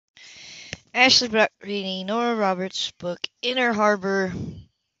Ashley Brock reading Nora Roberts' book Inner Harbor,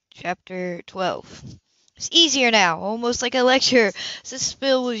 Chapter 12. It's easier now, almost like a lecture. Since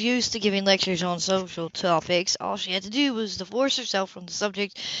Bill was used to giving lectures on social topics, all she had to do was divorce herself from the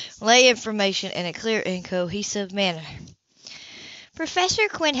subject, lay information in a clear and cohesive manner. Professor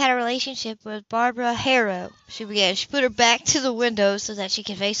Quinn had a relationship with Barbara Harrow, she began. She put her back to the window so that she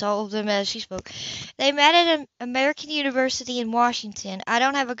could face all of them as she spoke. They met at an American university in Washington. I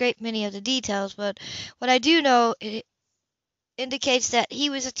don't have a great many of the details, but what I do know, it indicates that he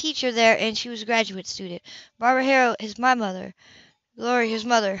was a teacher there and she was a graduate student. Barbara Harrow is my mother. Gloria, his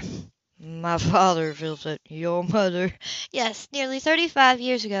mother. My father, Phil said. Your mother? Yes, nearly 35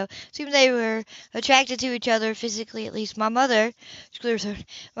 years ago. Seemed they were attracted to each other physically, at least. My mother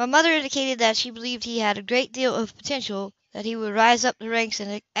indicated that she believed he had a great deal of potential, that he would rise up the ranks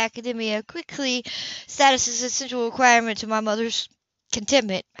in academia quickly. Status is an essential requirement to my mother's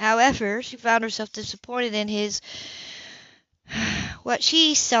contentment. However, she found herself disappointed in his what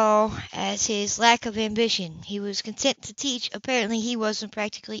she saw as his lack of ambition. He was content to teach. Apparently, he wasn't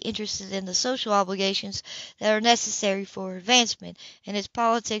practically interested in the social obligations that are necessary for advancement, and his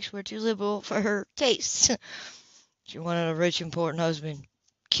politics were too liberal for her tastes. She wanted a rich, important husband.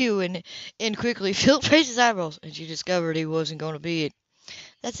 Q and quickly Phil raised his eyebrows, and she discovered he wasn't going to be it.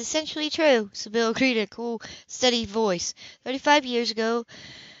 That's essentially true, Sybil agreed in a cool, steady voice. 35 years ago,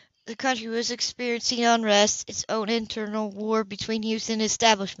 the country was experiencing unrest, its own internal war between youth and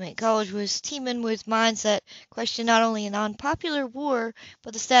establishment. College was teeming with minds that questioned not only an unpopular war,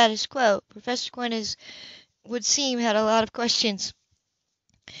 but the status quo. Professor Quinn would seem had a lot of questions.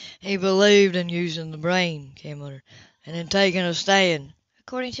 He believed in using the brain, came under, and in taking a stand.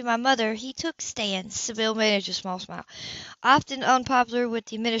 According to my mother, he took stands. Sybil managed a small smile. Often unpopular with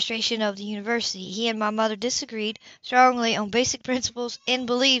the administration of the university, he and my mother disagreed strongly on basic principles and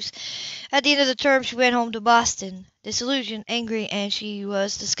beliefs. At the end of the term, she went home to Boston, disillusioned, angry, and she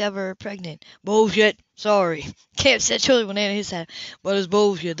was discovered pregnant. Bullshit. Sorry. Camp said Charlie went in his head. But it's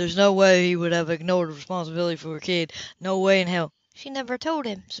bullshit. There's no way he would have ignored the responsibility for a kid. No way in hell. She never told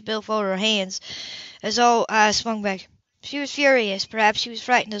him. Sybil folded her hands as all eyes swung back. She was furious. Perhaps she was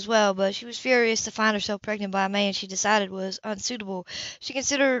frightened as well, but she was furious to find herself pregnant by a man she decided was unsuitable. She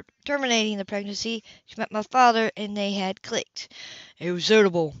considered terminating the pregnancy. She met my father, and they had clicked. He was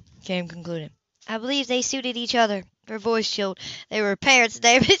suitable, Cam concluded. I believe they suited each other. Her voice chilled. They were parents,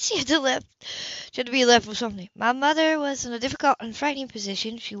 David. She had to be left with something. My mother was in a difficult and frightening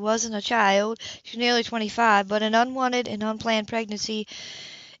position. She wasn't a child. She was nearly 25, but an unwanted and unplanned pregnancy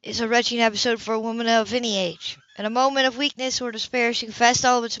is a wrenching episode for a woman of any age. In a moment of weakness or despair, she confessed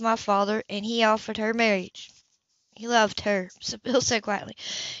all of it to my father, and he offered her marriage. He loved her, Sybil said quietly.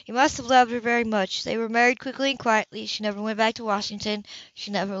 He must have loved her very much. They were married quickly and quietly. She never went back to Washington. She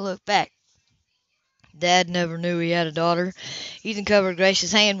never looked back. Dad never knew he had a daughter. Ethan covered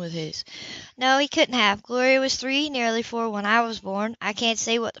Grace's hand with his. No, he couldn't have. Gloria was 3, nearly 4 when I was born. I can't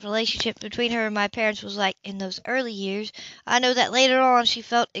say what the relationship between her and my parents was like in those early years. I know that later on she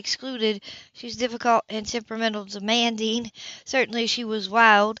felt excluded. She was difficult and temperamental, demanding. Certainly she was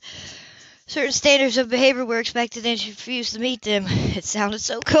wild. Certain standards of behavior were expected, and she refused to meet them. It sounded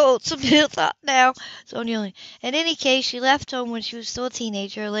so cold, Sybil thought now. So kneeling. In any case, she left home when she was still a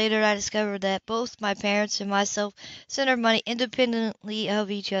teenager. Later, I discovered that both my parents and myself sent her money independently of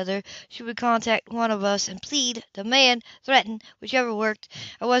each other. She would contact one of us and plead, demand, threaten, whichever worked.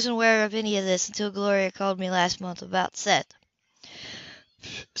 I wasn't aware of any of this until Gloria called me last month about Seth.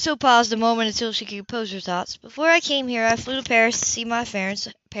 So paused a moment until she could compose her thoughts. Before I came here, I flew to Paris to see my parents.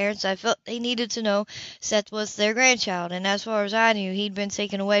 I felt they needed to know Seth was their grandchild, and as far as I knew, he'd been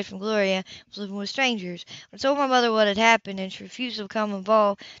taken away from Gloria and was living with strangers. When I told my mother what had happened, and she refused to become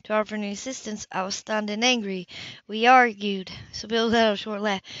involved to offer any assistance, I was stunned and angry. We argued. Sybil let out a short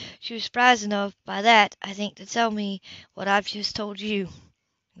laugh. She was surprised enough by that, I think, to tell me what I've just told you.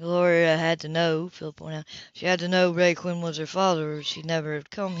 Gloria had to know, Phil pointed out. She had to know Ray Quinn was her father, or she'd never have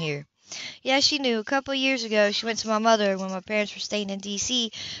come here. Yes, she knew. A couple of years ago, she went to my mother when my parents were staying in D.C.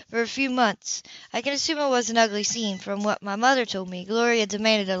 for a few months. I can assume it was an ugly scene. From what my mother told me, Gloria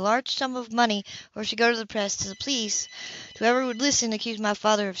demanded a large sum of money or she'd go to the press, to the police. To whoever would listen, accused my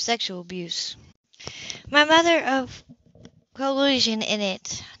father of sexual abuse. My mother of collusion in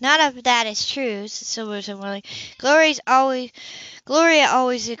it. None of that is true, said Silver similarly. Gloria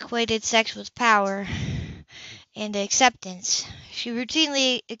always equated sex with power and acceptance. She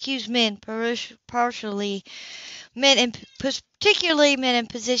routinely accused men, particularly men in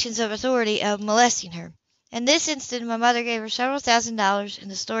positions of authority, of molesting her. In this instant, my mother gave her several $1,000 in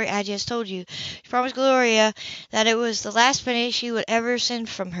the story I just told you. She promised Gloria that it was the last penny she would ever send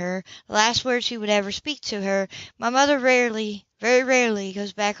from her, the last word she would ever speak to her. My mother rarely, very rarely,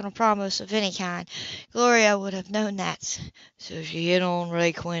 goes back on a promise of any kind. Gloria would have known that. So she hit on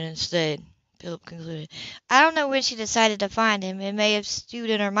Ray Quinn instead, Philip concluded. I don't know when she decided to find him. It may have stewed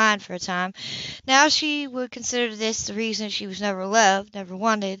in her mind for a time. Now she would consider this the reason she was never loved, never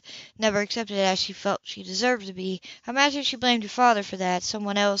wanted, never accepted as she felt she deserved to be. I imagine she blamed her father for that.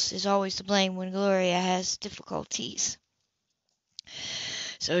 Someone else is always to blame when Gloria has difficulties.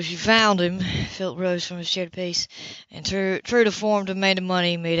 So she found him. Philip rose from his chair to pace, and true to form demanded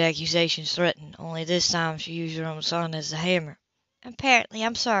money, made accusations, threatened. Only this time she used her own son as a hammer. Apparently,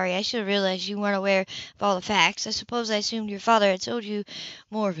 I'm sorry. I should have realized you weren't aware of all the facts. I suppose I assumed your father had told you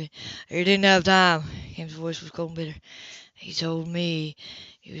more of it. He didn't have time. Kim's voice was cold and bitter. He told me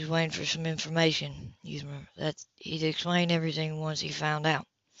he was waiting for some information. That he'd explain everything once he found out.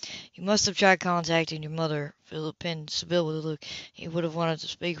 You must have tried contacting your mother. Philip pinned Sybil with a look. He would have wanted to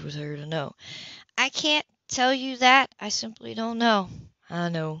speak with her to know. I can't tell you that. I simply don't know. I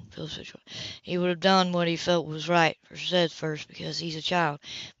know, Philip said shortly. He would have done what he felt was right, said first, because he's a child.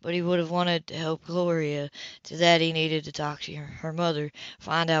 But he would have wanted to help Gloria. To that he needed to talk to her mother,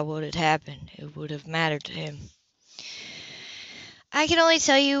 find out what had happened. It would have mattered to him. I can only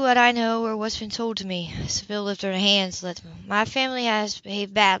tell you what I know or what's been told to me. Sybil lifted her hands. My family has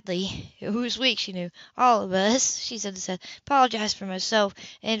behaved badly. It was weak, she knew. All of us, she said to Seth. Apologize for myself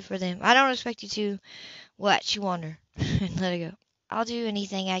and for them. I don't expect you to. What? She wondered. And let it go. I'll do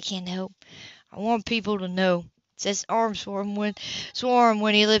anything I can to help. I want people to know. Seth's arms swore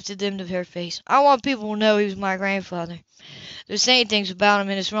when he lifted them to her face. I want people to know he was my grandfather. They're saying things about him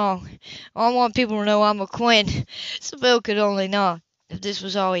and it's wrong. I want people to know I'm a Quinn. Sybil could only nod. If this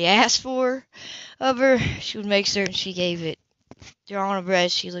was all he asked for of her, she would make certain she gave it. Drawing a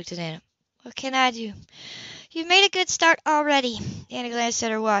breath, she looked at Anna. What can I do? You've made a good start already. Anna glanced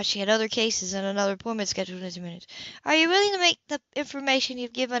at her watch. She had other cases and another appointment scheduled in 2 minutes. Are you willing to make the information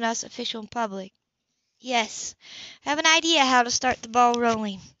you've given us official and public? Yes. I have an idea how to start the ball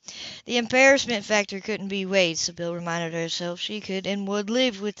rolling. The embarrassment factor couldn't be weighed, Sybil reminded herself. She could and would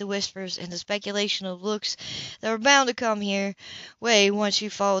live with the whispers and the speculation of looks that were bound to come her way once she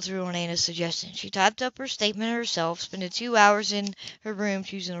followed through on Anna's suggestion. She typed up her statement herself, spending 2 hours in her room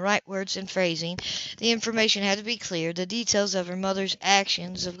choosing the right words and phrasing. The information had to be clear, the details of her mother's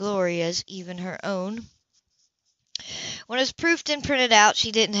actions, of Gloria's, even her own. When it was proofed and printed out,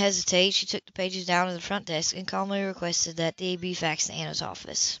 she didn't hesitate. She took the pages down to the front desk and calmly requested that they be faxed to Anna's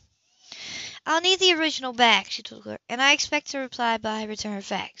office. I'll need the original back, she told the clerk, and I expect to reply by return of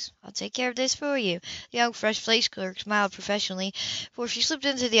fax. I'll take care of this for you. The young, fresh-faced clerk smiled professionally before she slipped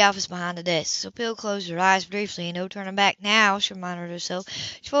into the office behind the desk. Sybil closed her eyes briefly. No turning back now, she reminded herself.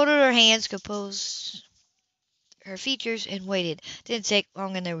 She folded her hands, composed her features, and waited. It didn't take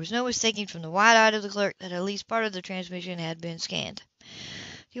long, and there was no mistaking from the wide eye of the clerk that at least part of the transmission had been scanned.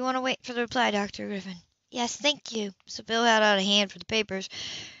 Do you want to wait for the reply, Dr. Griffin? Yes, thank you. Sybil held out a hand for the papers,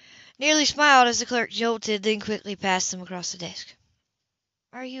 nearly smiled as the clerk jolted, then quickly passed them across the desk.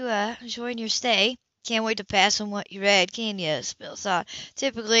 Are you, enjoying your stay? Can't wait to pass on what you read, can you? Sybil thought.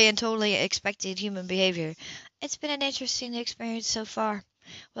 Typically and totally expected human behavior. It's been an interesting experience so far.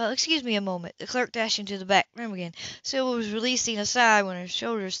 Well, excuse me a moment. The clerk dashed into the back room again. Sybil was releasing a sigh when her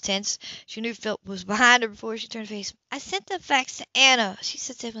shoulders tensed. She knew Philip was behind her before she turned to face him. I sent the fax to Anna, she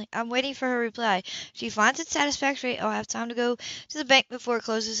said simply. I'm waiting for her reply. If she finds it satisfactory, I'll have time to go to the bank before it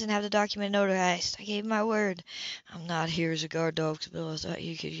closes and have the document notarized. I gave my word. I'm not here as a guard dog, Sybil. I thought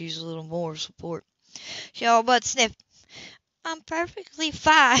you could use a little more support. She all but sniffed. I'm perfectly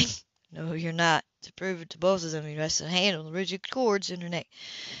fine. No, you're not. To prove it to both of them, you rested a hand on the rigid cords in her neck.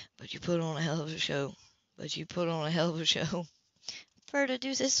 But you put on a hell of a show. Prefer to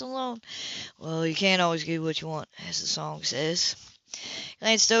do this alone. Well, you can't always get what you want, as the song says. He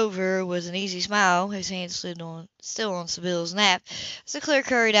glanced over with an easy smile. His hand still on Sybil's nap, as the clerk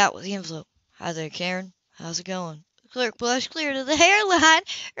hurried out with the envelope. Hi there, Karen. How's it going? The clerk blushed clear to the hairline.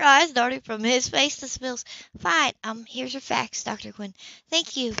 Her eyes darted from his face to Sybil's. Fine. Here's your fax, Dr. Quinn.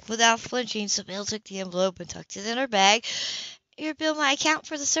 Thank you. Without flinching, Sybil took the envelope and tucked it in her bag. Your bill my account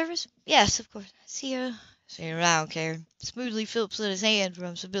for the service? Yes, of course. See you around, Karen. Smoothly, Philip slid his hand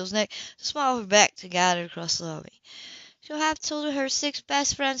from Sybil's neck to smile her back to guide her across the lobby. She'll have told her 6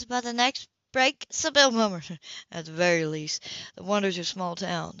 best friends by the next break, Sybil murmured. At the very least, the wonders of small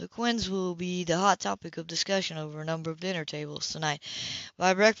town. The Quinns will be the hot topic of discussion over a number of dinner tables tonight.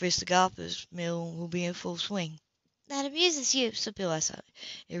 By breakfast, the gossip mill will be in full swing. That amuses you, Sibyl, I said.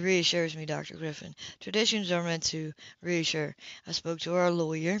 It reassures me, Dr. Griffin. Traditions are meant to reassure. I spoke to our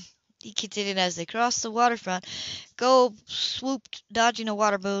lawyer. He continued as they crossed the waterfront. Gold swooped, dodging a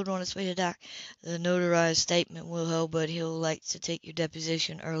waterboat on its way to dock. The notarized statement will help, but he'll like to take your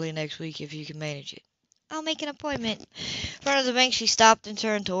deposition early next week if you can manage it. I'll make an appointment. In front of the bank, she stopped and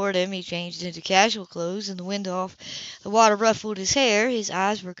turned toward him. He changed into casual clothes, and the wind off the water ruffled his hair. His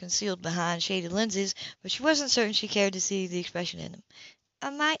eyes were concealed behind shaded lenses, but she wasn't certain she cared to see the expression in them. I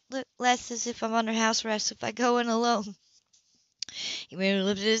might look less as if I'm under house arrest if I go in alone. He merely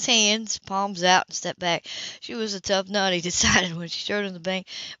lifted his hands, palms out, and stepped back. She was a tough nut, he decided when she showed him the bank,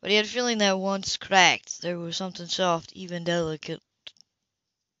 but he had a feeling that once cracked, there was something soft, even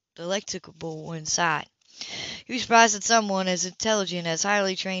delectable inside. He was surprised that someone as intelligent, as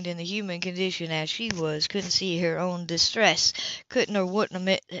highly trained in the human condition as she was, couldn't see her own distress, couldn't or wouldn't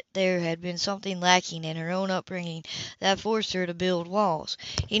admit that there had been something lacking in her own upbringing that forced her to build walls.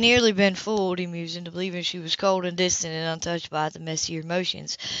 He'd nearly been fooled, he mused, into believing she was cold and distant and untouched by the messier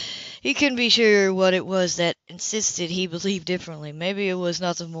emotions. He couldn't be sure what it was that insisted he believed differently. Maybe it was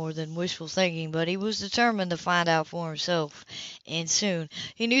nothing more than wishful thinking, but he was determined to find out for himself, and soon.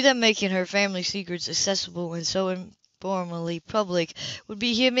 He knew that making her family secrets accessible and so informally public would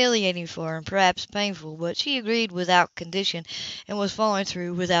be humiliating for her and perhaps painful, but she agreed without condition and was following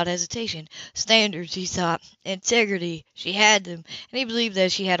through without hesitation. Standards, he thought. Integrity. She had them, and he believed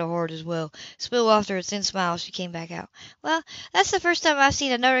that she had a heart as well. Spill after a thin smile, she came back out. Well, that's the first time I've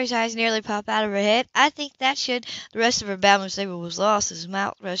seen a notary's eyes nearly pop out of her head. I think that should. The rest of her balance stable was lost as his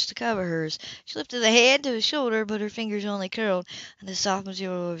mouth rushed to cover hers. She lifted the hand to his shoulder, but her fingers only curled and the soft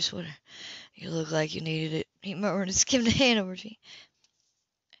material of his sweater. You look like you needed it, he murmured and skimmed a hand over to you.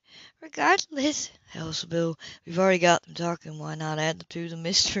 Regardless, hell, Bill, we've already got them talking. Why not add to the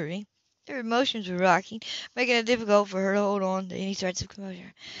mystery? Their emotions were rocking, making it difficult for her to hold on to any threats of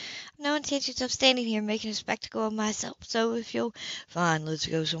composure. No intentions of standing here making a spectacle of myself, so if you'll... Fine, let's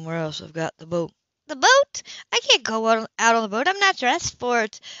go somewhere else. I've got the boat. The boat? I can't go out on the boat. I'm not dressed for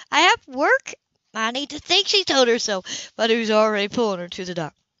it. I have work. I need to think, she told herself, but he was already pulling her to the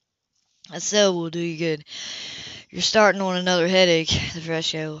dock. A sail will do you good. You're starting on another headache. The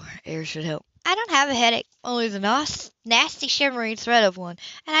fresh air should help. I don't have a headache, only the nasty shimmering threat of one,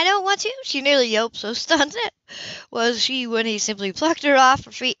 and I don't want to. She nearly yelped, so stunned was she when he simply plucked her off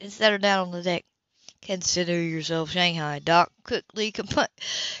her feet and set her down on the deck. Consider yourself Shanghai. Doc quickly,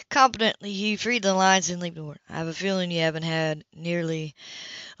 competently, he freed the lines and leaped aboard. I have a feeling you haven't had nearly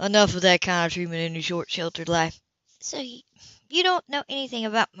enough of that kind of treatment in your short, sheltered life. So you don't know anything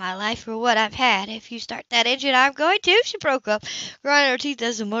about my life or what I've had. If you start that engine, I'm going to, she broke up, grinding her teeth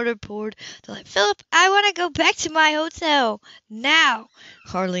as the motor poured to life. Philip, I want to go back to my hotel. Now.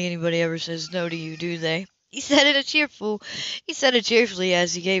 Hardly anybody ever says no to you, do they? He said it cheerfully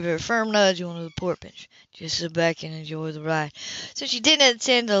as he gave her a firm nudge onto the port bench. Just sit back and enjoy the ride. So she didn't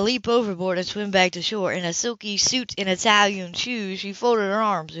intend to leap overboard and swim back to shore. In a silky suit and Italian shoes, she folded her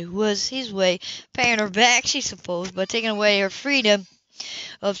arms. It was his way, paying her back, she supposed, by taking away her freedom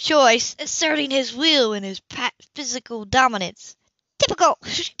of choice, asserting his will and his physical dominance. Typical!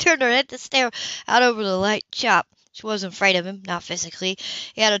 She turned her head to stare out over the light chop. She wasn't afraid of him, not physically.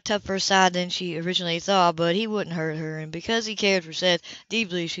 He had a tougher side than she originally thought, but he wouldn't hurt her, and because he cared for Seth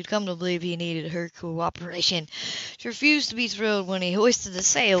deeply, she'd come to believe he needed her cooperation. She refused to be thrilled when he hoisted the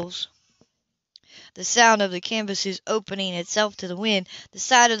sails. The sound of the canvases opening itself to the wind, the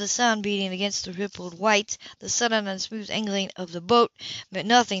sight of the sun beating against the rippled white, the sudden and smooth angling of the boat meant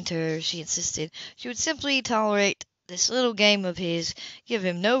nothing to her, she insisted. She would simply tolerate this little game of his, give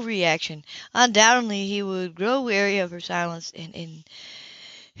him no reaction. Undoubtedly he would grow weary of her silence and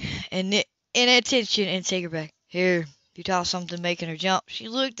inattention and take her back. Here, you taught something making her jump. She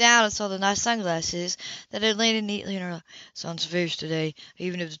looked down and saw the nice sunglasses that had landed neatly in her lap. Sun's fierce today,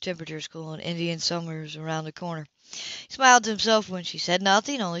 even if the temperature is cool, and Indian summer is around the corner. He smiled to himself when she said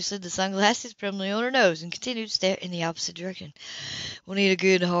nothing, only slid the sunglasses primly on her nose and continued to stare in the opposite direction. We'll need a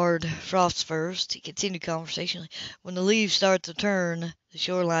good hard frost first, he continued conversationally. When the leaves start to turn, the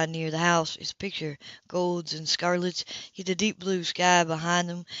shoreline near the house is a picture, golds and scarlets, yet the deep blue sky behind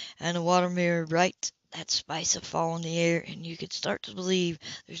them, and the water mirror bright. That spice of fall in the air, and you could start to believe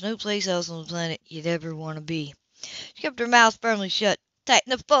there's no place else on the planet you'd ever want to be. She kept her mouth firmly shut,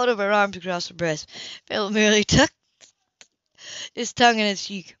 tightened the fold of her arms across her breast. Philip merely tucked his tongue in his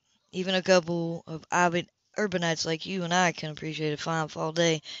cheek. Even a couple of urbanites like you and I can appreciate a fine fall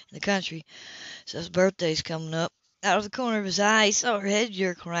day in the country. Seth's birthday's coming up. Out of the corner of his eye, he saw her head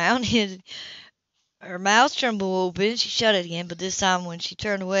jerk around. Her mouth trembled open. She shut it again, but this time when she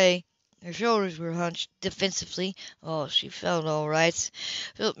turned away, Her shoulders were hunched defensively. Oh, she felt all right.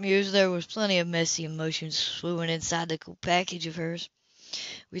 Philip mused there was plenty of messy emotions swimming inside the cool package of hers.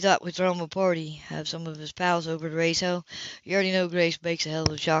 We thought we'd throw him a party, have some of his pals over to raise hell. You already know Grace bakes a hell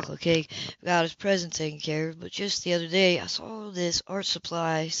of a chocolate cake. We got his present taken care of, but just the other day I saw these art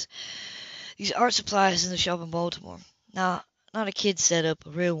supplies in the shop in Baltimore. Now, not a kid setup, a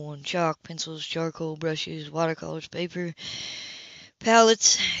real one. Chalk, pencils, charcoal, brushes, watercolors, paper,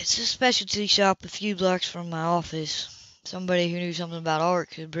 palettes. It's a specialty shop a few blocks from my office. Somebody who knew something about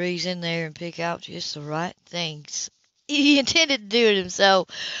art could breeze in there and pick out just the right things. He intended to do it himself,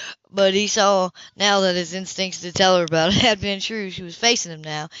 but he saw now that his instincts to tell her about it had been true. She was facing him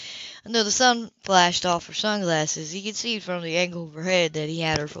now, and though the sun flashed off her sunglasses, he could see from the angle of her head that he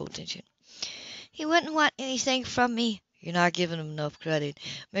had her full attention. He wouldn't want anything from me. You're not giving him enough credit.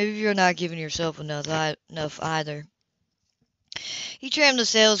 Maybe you're not giving yourself enough either. He trimmed the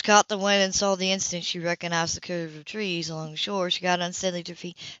sails, caught the wind, and saw the instant she recognized the curve of trees along the shore. She got unsteadily to her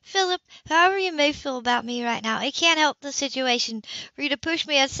feet. Philip, however you may feel about me right now, it can't help the situation for you to push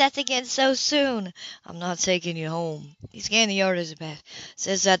me at Seth again so soon. I'm not taking you home. He scanned the yard as it passed.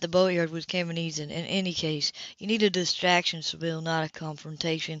 Says that the boatyard was Cameroni's in any case. You need a distraction, Sybil, not a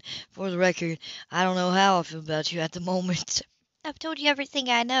confrontation. For the record, I don't know how I feel about you at the moment. I've told you everything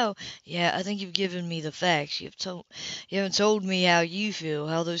I know. Yeah, I think you've given me the facts. You haven't told me how you feel,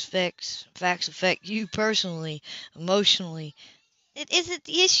 how those facts affect you personally, emotionally. It isn't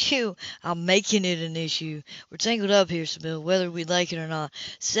the issue. I'm making it an issue. We're tangled up here, Sybil, whether we like it or not.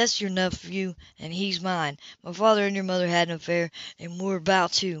 Seth's your nephew, and he's mine. My father and your mother had an affair, and we're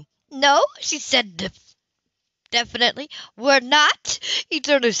about to. No, she said definitely. We're not. He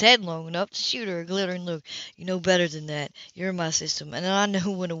turned his head long enough to shoot her a glittering look. You know better than that. You're in my system, and I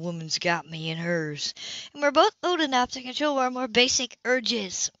know when a woman's got me in hers. And we're both old enough to control our more basic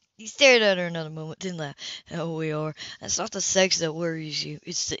urges. He stared at her another moment, then laughed. Oh, we are. That's not the sex that worries you.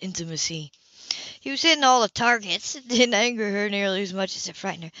 It's the intimacy. He was hitting all the targets. It didn't anger her nearly as much as it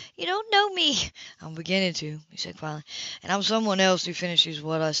frightened her. You don't know me. I'm beginning to, he said quietly. And I'm someone else who finishes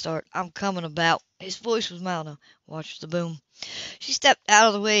what I start. I'm coming about. His voice was mild now. Watch the boom. She stepped out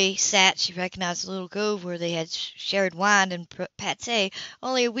of the way, sat. She recognized the little cove where they had shared wine and pâté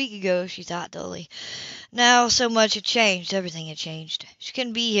only a week ago, she thought dully. Now so much had changed. Everything had changed. She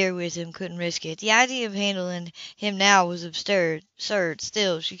couldn't be here with him, couldn't risk it. The idea of handling him now was absurd.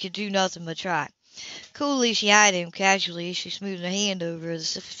 Still, she could do nothing but try. Coolly she eyed him. Casually she smoothed her hand over the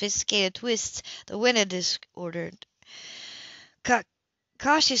sophisticated twists the wind had disordered.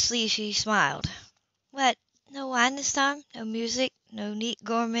 Cautiously she smiled. What? No wine this time? No music? No neat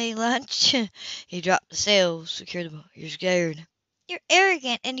gourmet lunch? He dropped the sails, secured the boat. You're scared. You're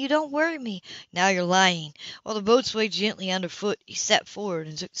arrogant, and you don't worry me. Now you're lying. While the boat swayed gently underfoot, he stepped forward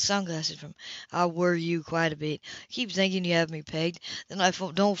and took the sunglasses from him. I worry you quite a bit. Keep thinking you have me pegged. Then I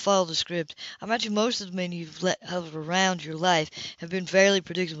don't follow the script. I imagine most of the men you've let hover around your life have been fairly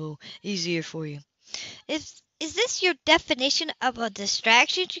predictable, easier for you. Is this your definition of a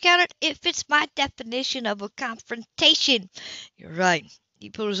distraction? She countered. It fits my definition of a confrontation. You're right. He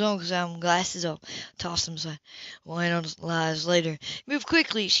put his own glasses off, tossed them aside. We'll analyze later. He moved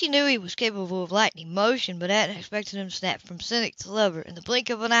quickly. She knew he was capable of lightning motion, but hadn't expected him to snap from cynic to lover. In the blink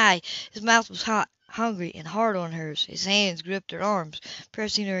of an eye, his mouth was hot, hungry, and hard on hers. His hands gripped her arms,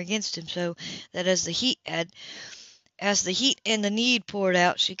 pressing her against him so that as the heat and the need poured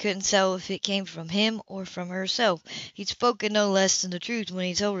out, she couldn't tell if it came from him or from herself. He'd spoken no less than the truth when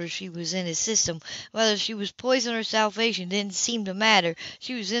he told her she was in his system. Whether she was poison or salvation didn't seem to matter.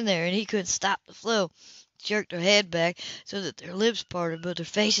 She was in there, and he couldn't stop the flow. She jerked her head back so that their lips parted, but their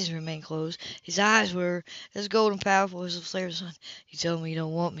faces remained closed. His eyes were as golden powerful as the flare of the sun. You tell me you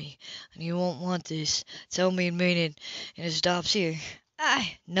don't want me, and you won't want this. Tell me and mean it, and it stops here.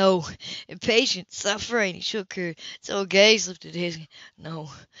 I no. Impatient, suffering, he shook her till her gaze lifted his. No,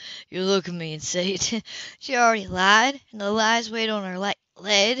 you look at me and say it. She already lied, and the lies weighed on her like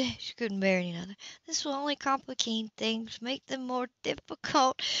lead. She couldn't bear any other. This will only complicate things, make them more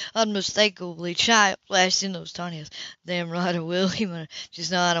difficult. Unmistakably, child flashed in those tiny eyes. Damn right I will, he muttered.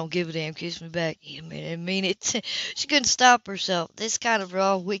 Just now I don't give a damn. Kiss me back. He mean it. She couldn't stop herself. This kind of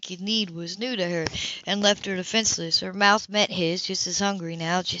raw, wicked need was new to her, and left her defenseless. Her mouth met his, just as hungry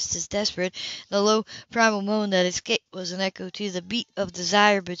now, just as desperate. The low, primal moan that escaped was an echo to the beat of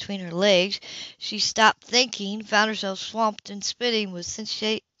desire between her legs. She stopped thinking, found herself swamped and spitting with sensual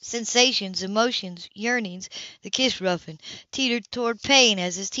sensations, emotions, yearnings. The kiss roughened, teetered toward pain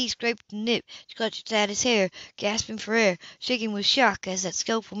as his teeth scraped the nip. She clutched at his hair, gasping for air, shaking with shock as that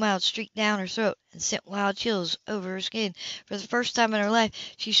skillful mouth streaked down her throat and sent wild chills over her skin. For the first time in her life,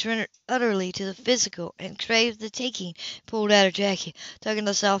 she surrendered utterly to the physical and craved the taking. Pulled out her jacket, tugging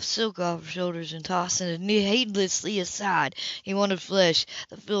the soft silk off her shoulders and tossing it heedlessly aside. He wanted flesh,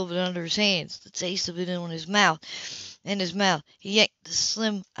 the feel of it under his hands, the taste of it in his mouth. In his mouth, he yanked the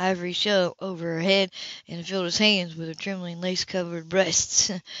slim ivory shell over her head and filled his hands with her trembling lace-covered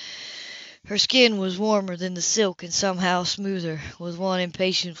breasts. Her skin was warmer than the silk and somehow smoother. With one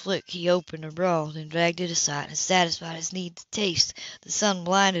impatient flick he opened her bra, then dragged it aside and satisfied his need to taste. The sun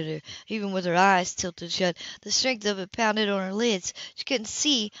blinded her, even with her eyes tilted shut. The strength of it pounded on her lids. She couldn't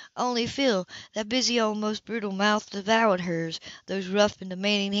see, only feel. That busy, almost brutal mouth devoured hers, those rough and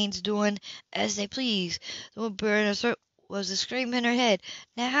demanding hands doing as they pleased. The whimper in her throat was the scream in her head.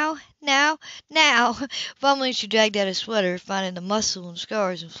 Now, now, now! Fumbling, she dragged at his sweater, finding the muscle and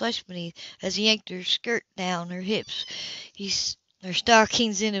scars and flesh beneath as he yanked her skirt down her hips. Her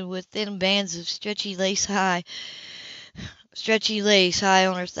stockings ended with thin bands of stretchy lace high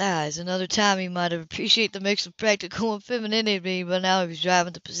on her thighs. Another time he might have appreciated the mix of practical and femininity, but now he was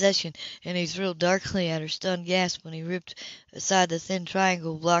driving to possession, and he thrilled darkly at her stunned gasp when he ripped aside the thin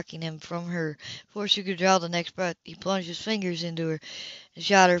triangle blocking him from her. Before she could draw the next breath, he plunged his fingers into her and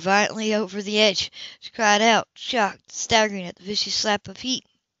shot her violently over the edge. She cried out, shocked, staggering at the vicious slap of heat.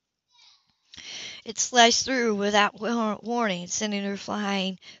 It slashed through her without warning, sending her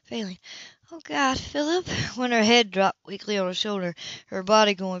flying, failing. Oh, God, Philip! When her head dropped weakly on his shoulder, her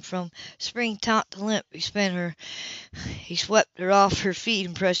body going from spring taut to limp, he swept her off her feet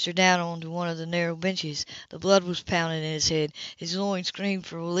and pressed her down onto one of the narrow benches. The blood was pounding in his head. His loins screamed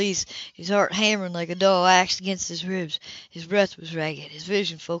for release. His heart hammered like a dull axe against his ribs. His breath was ragged. His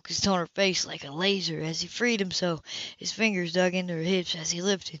vision focused on her face like a laser as he freed himself. His fingers dug into her hips as he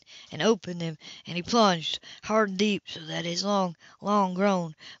lifted and opened them, and he plunged hard and deep so that his long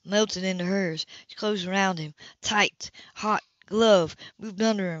groan melted into hers. She closed around him, tight, hot glove, moved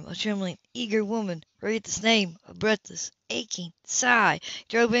under him, a trembling, eager woman. Aretha's name, a breathless, aching sigh,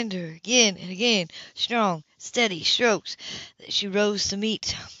 drove into her again and again, strong, steady strokes that she rose to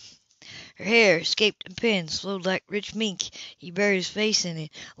meet. Her hair, escaped in pins, flowed like rich mink. He buried his face in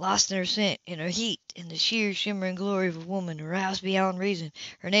it, lost in her scent, in her heat, in the sheer shimmering glory of a woman aroused beyond reason.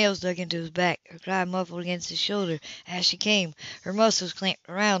 Her nails dug into his back, her cry muffled against his shoulder as she came. Her muscles clamped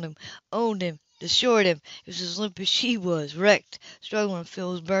around him, owned him, destroyed him. He was as limp as she was, wrecked, struggling to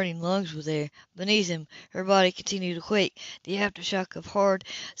fill his burning lungs with air. Beneath him, her body continued to quake, the aftershock of hard,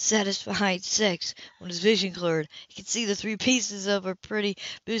 satisfied sex. When his vision cleared, he could see the three pieces of her pretty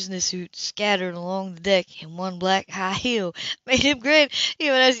business suit scattered along the deck, and one black high heel made him grin,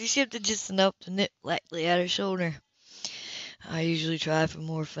 even as he shifted just enough to nip lightly at her shoulder. I usually try for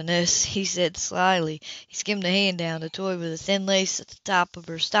more finesse, he said slyly. He skimmed the hand down, the toy with the thin lace at the top of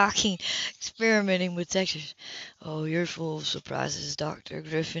her stocking, experimenting with textures. Oh, you're full of surprises, Dr.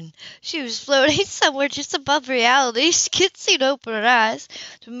 Griffin. She was floating somewhere just above reality. She couldn't seem to open her eyes,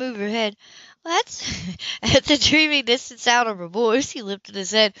 to move her head. What? At the dreamy, distant sound of her voice, he lifted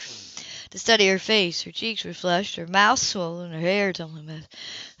his head to study her face. Her cheeks were flushed, her mouth swollen, her hair tumbling.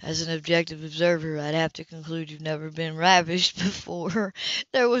 As an objective observer, I'd have to conclude you've never been ravished before.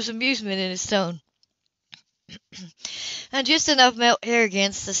 There was amusement in his tone, and just enough male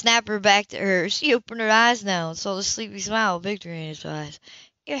arrogance to snap her back to her. She opened her eyes now and saw the sleepy smile of victory in his eyes.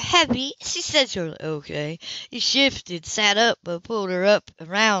 You're heavy, she said shortly. Okay. He shifted, sat up, but pulled her up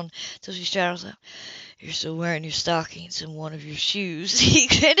around till she straddled up. You're still wearing your stockings and one of your shoes. He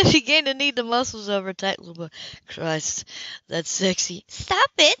grinned and began to knead the muscles of her tight little butt. Christ, that's sexy. Stop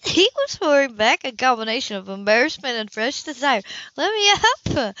it! He was pouring back, a combination of embarrassment and fresh desire. Let me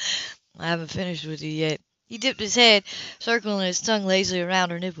up! I haven't finished with you yet. He dipped his head, circling his tongue lazily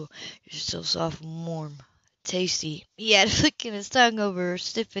around her nipple. You're still soft and warm. Tasty. He had flicking his tongue over her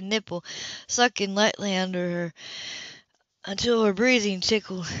stiffened nipple, sucking lightly under her until her breathing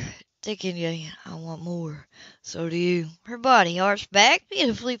thickened. I want more. So do you. Her body arched back,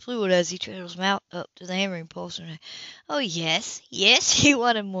 beautifully fluid as he trailed his mouth up to the hammering pulse in her neck. Oh, yes, he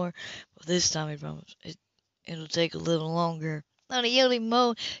wanted more. But this time, he promised, it'll take a little longer. On a yielding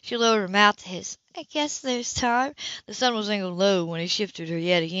moan, she lowered her mouth to his. I guess there's time. The sun was angled low when he shifted her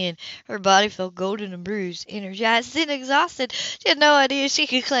yet again. Her body felt golden and bruised, energized, then exhausted. She had no idea she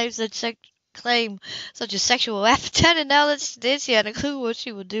could claim such a sexual appetite, and now that she did, she had a clue what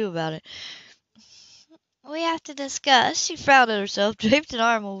she would do about it. We have to discuss. She frowned at herself, draped an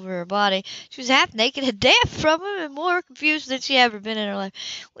arm over her body. She was half naked and damp from him and more confused than she ever been in her life.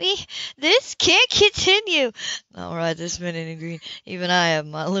 This can't continue. Not right this minute, Green. Even I have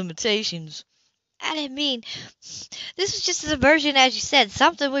my limitations. I didn't mean. This was just a diversion, as you said.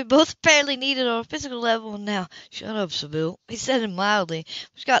 Something we both apparently needed on a physical level, and now. Shut up, Sybil. He said it mildly,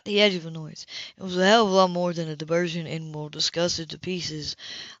 which got the edge of a noise. It was a hell of a lot more than a diversion, and we'll discuss it to pieces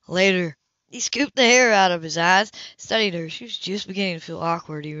later. He scooped the hair out of his eyes, studied her. She was just beginning to feel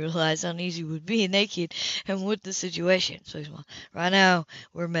awkward. He realized how uneasy would be naked and with the situation. So he smiled. Right now,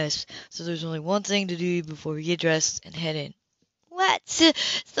 we're a mess, so there's only one thing to do before we get dressed and head in. What?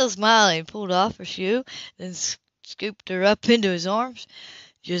 Still smiling, he pulled off her shoe, then scooped her up into his arms.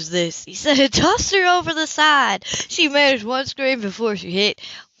 Just this, he said, and tossed her over the side. She managed one scream before she hit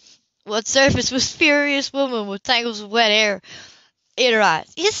what surfaced was furious woman with tangles of wet hair in her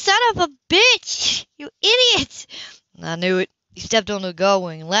eyes. You son of a bitch! You idiot! I knew it. He stepped on the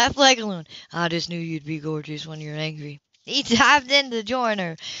gullwing and laughed like a loon. I just knew you'd be gorgeous when you're angry. He dived in to join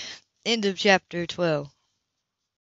her. End of chapter 12.